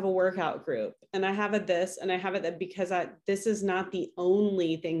and I have a workout group and I have a this and I have it that, because this is not the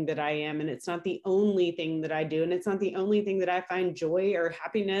only thing that I am. And it's not the only thing that I do. And it's not the only thing that I find joy or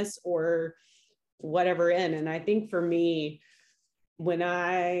happiness or whatever in. And I think for me, when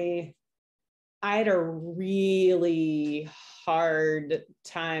I had a really hard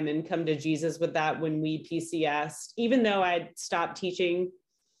time and come to Jesus with that when we PCS'd, even though I'd stopped teaching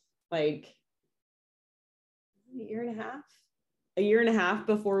like a year and a half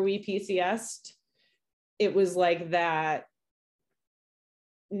before we PCS'd. It was like that,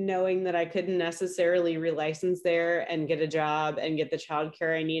 knowing that I couldn't necessarily relicense there and get a job and get the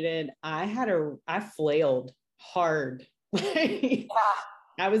childcare I needed. I flailed hard. I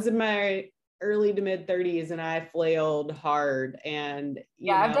was in my early to mid 30s and I flailed hard. And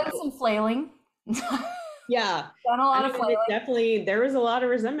I've done some flailing. Yeah. Done a lot of flailing. There was a lot of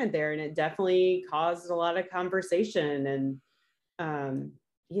resentment there, and it definitely caused a lot of conversation. And,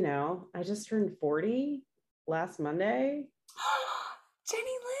 I just turned 40 last Monday.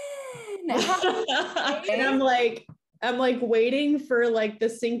 Jenny Lynn. And I'm like waiting for like the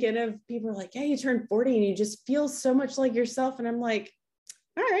sink in of people are like, hey, you turned 40 and you just feel so much like yourself. And I'm like,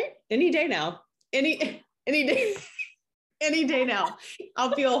 all right, any day now, any day. Any day now,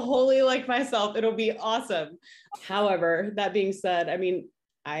 I'll feel wholly like myself. It'll be awesome. However, that being said,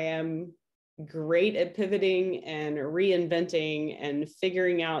 I am great at pivoting and reinventing and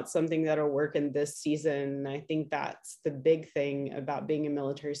figuring out something that'll work in this season. I think that's the big thing about being a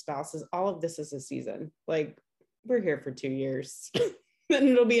military spouse, is all of this is a season. Like, we're here for 2 years, then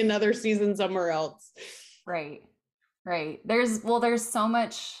it'll be another season somewhere else. Right. There's so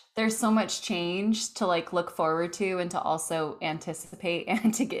much change to like look forward to and to also anticipate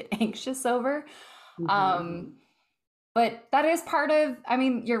and to get anxious over. But that is part of,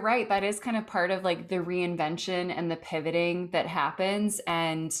 you're right. That is kind of part of like the reinvention and the pivoting that happens.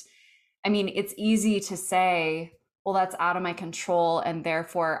 And it's easy to say, well, that's out of my control and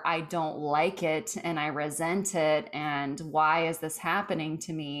therefore I don't like it and I resent it. And why is this happening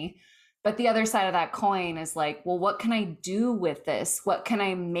to me? But the other side of that coin is like, well, what can I do with this? What can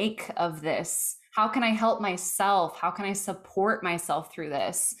I make of this? How can I help myself? How can I support myself through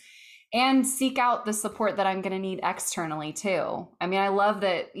this? and seek out the support that I'm going to need externally too. I mean, I love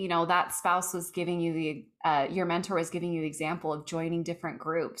that, that spouse was giving you your mentor was giving you the example of joining different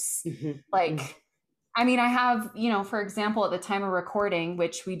groups. Like, I mean, I have, for example, at the time of recording,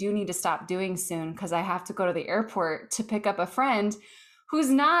 which we do need to stop doing soon because I have to go to the airport to pick up a friend who's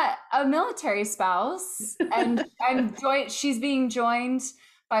not a military spouse. And she's being joined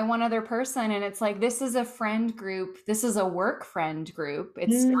by one other person. And it's like, this is a friend group. This is a work friend group.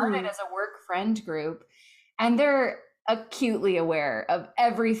 It started as a work friend group. And they're acutely aware of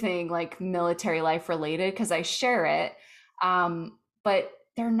everything like military life related because I share it. But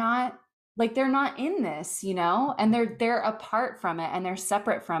they're not in this, and they're apart from it and they're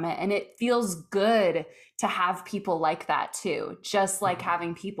separate from it. And it feels good to have people like that too, just like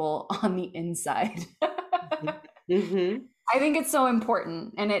having people on the inside. I think it's so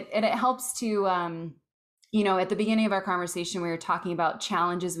important. And it helps to, at the beginning of our conversation, we were talking about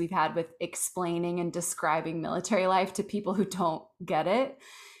challenges we've had with explaining and describing military life to people who don't get it.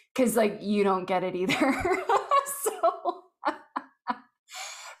 Cause like, you don't get it either.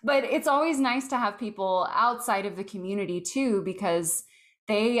 But it's always nice to have people outside of the community too, because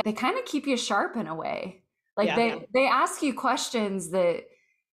they kind of keep you sharp in a way. Like they ask you questions that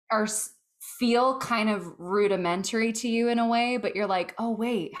feel kind of rudimentary to you in a way, but you're like, oh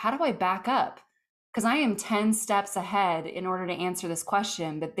wait, how do I back up? Because I am 10 steps ahead in order to answer this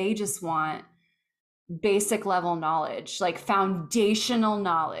question, but they just want basic level knowledge, like foundational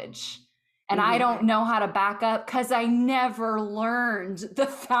knowledge. And I don't know how to back up because I never learned the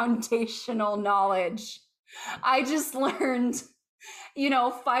foundational knowledge. I just learned,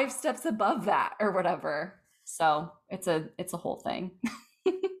 5 steps above that or whatever. So it's a whole thing.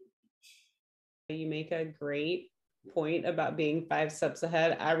 You make a great point about being 5 steps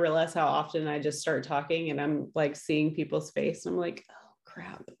ahead. I realize how often I just start talking and I'm like seeing people's face. I'm like, oh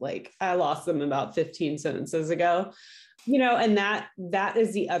crap, like I lost them about 15 sentences ago. And that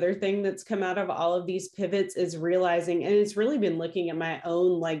is the other thing that's come out of all of these pivots is realizing, and it's really been looking at my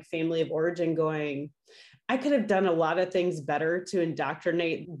own like family of origin going, I could have done a lot of things better to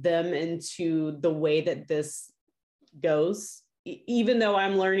indoctrinate them into the way that this goes, even though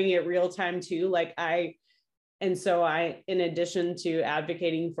I'm learning it real time too. In addition to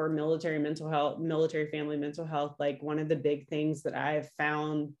advocating for military mental health, military family mental health, like one of the big things that I've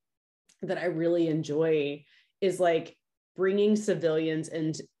found that I really enjoy is like bringing civilians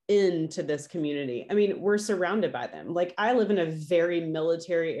into this community. I mean, we're surrounded by them. Like I live in a very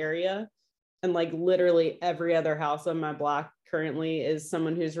military area and like literally every other house on my block currently is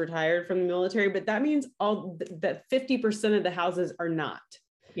someone who's retired from the military, but that means that 50% of the houses are not.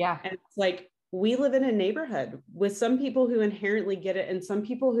 Yeah. And it's like, we live in a neighborhood with some people who inherently get it and some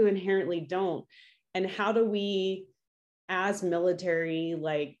people who inherently don't. And how do we, as military,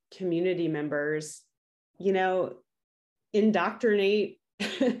 like community members, indoctrinate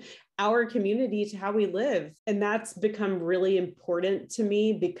our community to how we live? And that's become really important to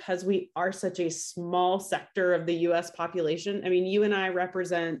me because we are such a small sector of the US population. I mean, you and I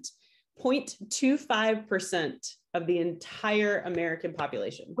represent 0.25% of the entire American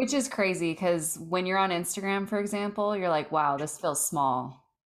population. Which is crazy because when you're on Instagram, for example, you're like, wow, this feels small.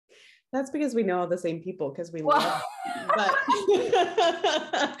 That's because we know all the same people because we love. But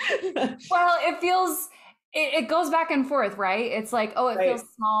well, it goes back and forth, right? It's like, oh, it feels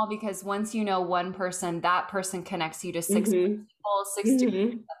small because once you know one person, that person connects you to 6 people, 6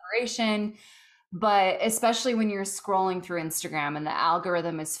 degrees of separation. But especially when you're scrolling through Instagram and the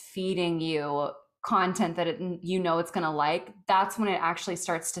algorithm is feeding you content that it's going to like, that's when it actually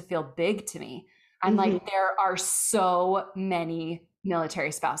starts to feel big to me. I'm like, there are so many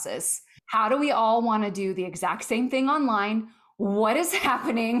military spouses. How do we all want to do the exact same thing online? What is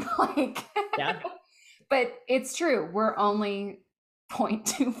happening? Like, but it's true. We're only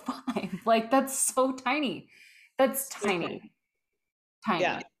 0.25. Like that's so tiny. That's tiny. Tiny.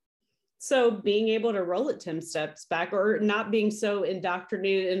 Yeah. So being able to roll it 10 steps back or not being so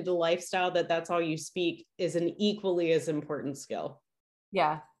indoctrinated into the lifestyle that that's all you speak is an equally as important skill.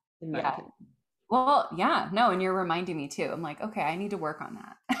 Yeah. In my opinion. Well, yeah, no. And you're reminding me too. I'm like, okay, I need to work on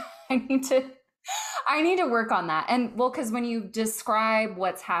that. I need to work on that. And well, because when you describe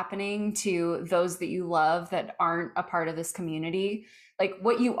what's happening to those that you love that aren't a part of this community, like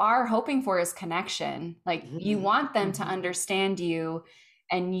what you are hoping for is connection. Like you want them to understand you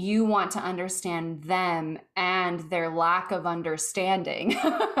and you want to understand them and their lack of understanding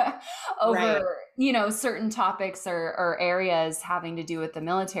over, certain topics or areas having to do with the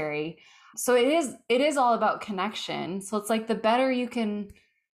military. So it is all about connection. So it's like the better you can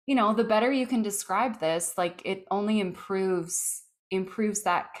describe this, like it only improves improves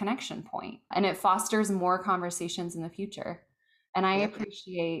that connection point and it fosters more conversations in the future. And I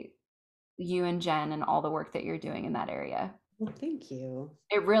appreciate you and Jen and all the work that you're doing in that area. Well, thank you.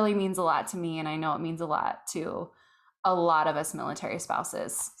 It really means a lot to me, and I know it means a lot to a lot of us military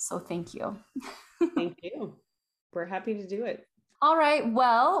spouses. So thank you. Thank you. We're happy to do it. All right.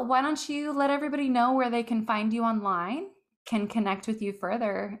 Well, why don't you let everybody know where they can find you online, can connect with you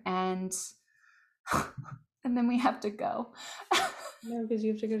further, and then we have to go. No, because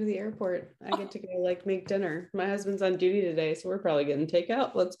you have to go to the airport. I get to go like make dinner. My husband's on duty today, so we're probably getting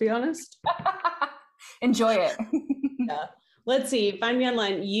takeout. Let's be honest. Enjoy it. Yeah. Let's see. Find me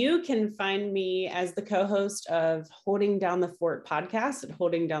online. You can find me as the co-host of Holding Down the Fort podcast at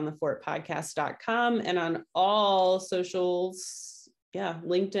holdingdownthefortpodcast.com and on all socials. Yeah.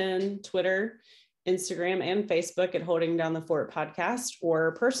 LinkedIn, Twitter, Instagram, and Facebook at Holding Down the Fort podcast.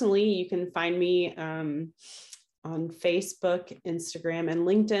 Or personally, you can find me on Facebook, Instagram, and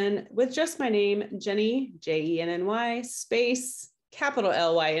LinkedIn with just my name, Jenny, Jenny, space, capital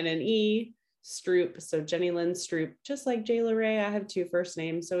Lynne, Stroup. So Jenny Lynne Stroup, just like Jayla Ray. I have two first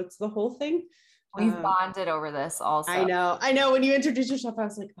names. So it's the whole thing. We've bonded over this also. I know. When you introduced yourself, I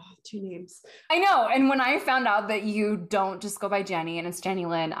was like, oh, two names. I know. And when I found out that you don't just go by Jenny and it's Jenny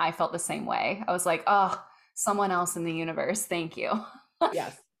Lynne, I felt the same way. I was like, oh, someone else in the universe. Thank you.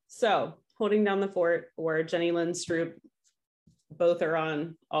 Yes. So Holding Down the Fort or Jenny Lynne Stroup, both are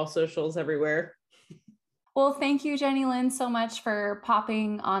on all socials everywhere. Well, thank you, Jenny Lynne, so much for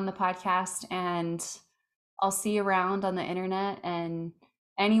popping on the podcast, and I'll see you around on the internet. And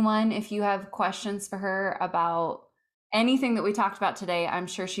anyone, if you have questions for her about anything that we talked about today, I'm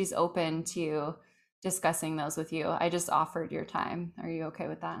sure she's open to discussing those with you. I just offered your time. Are you okay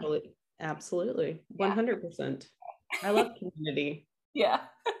with that? Absolutely. 100%. I love community. Yeah.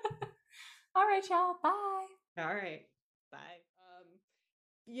 All right, y'all. Bye. All right. Bye.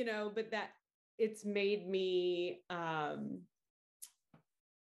 But that it's made me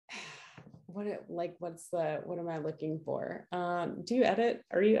what am I looking for? Do you edit?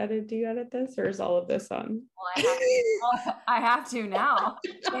 Do you edit this, or is all of this on? Well, I have to now.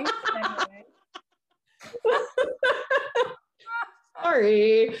 Thanks, anyway.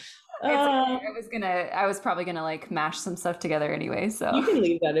 Sorry. I was probably gonna like mash some stuff together anyway. So you can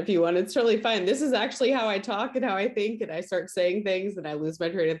leave that if you want. It's totally fine. This is actually how I talk and how I think, and I start saying things and I lose my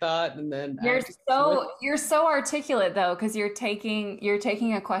train of thought, and then you're so articulate though, because you're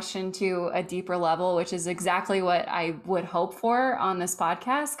taking a question to a deeper level, which is exactly what I would hope for on this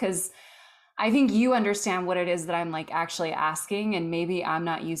podcast, because I think you understand what it is that I'm like actually asking, and maybe I'm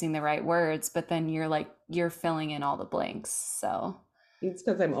not using the right words, but then you're filling in all the blanks. So it's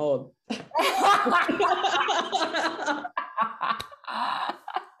because I'm old. I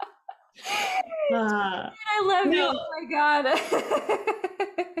love you. Oh my God.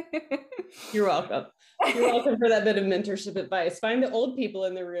 You're welcome. You're welcome for that bit of mentorship advice. Find the old people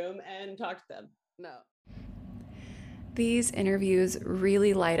in the room and talk to them. No. These interviews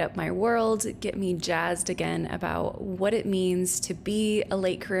really light up my world, get me jazzed again about what it means to be a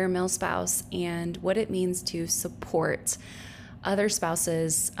late career milspouse and what it means to support other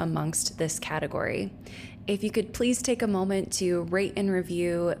spouses amongst this category. If you could please take a moment to rate and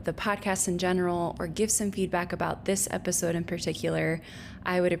review the podcast in general, or give some feedback about this episode in particular,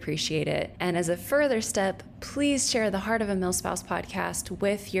 I would appreciate it. And as a further step, please share the Heart of a Milspouse podcast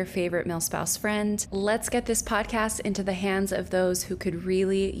with your favorite milspouse friend. Let's get this podcast into the hands of those who could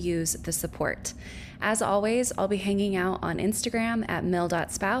really use the support. As always, I'll be hanging out on Instagram at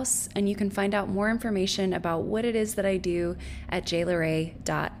mil.spouse, and you can find out more information about what it is that I do at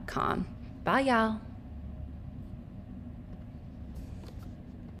jaylaray.com. Bye, y'all.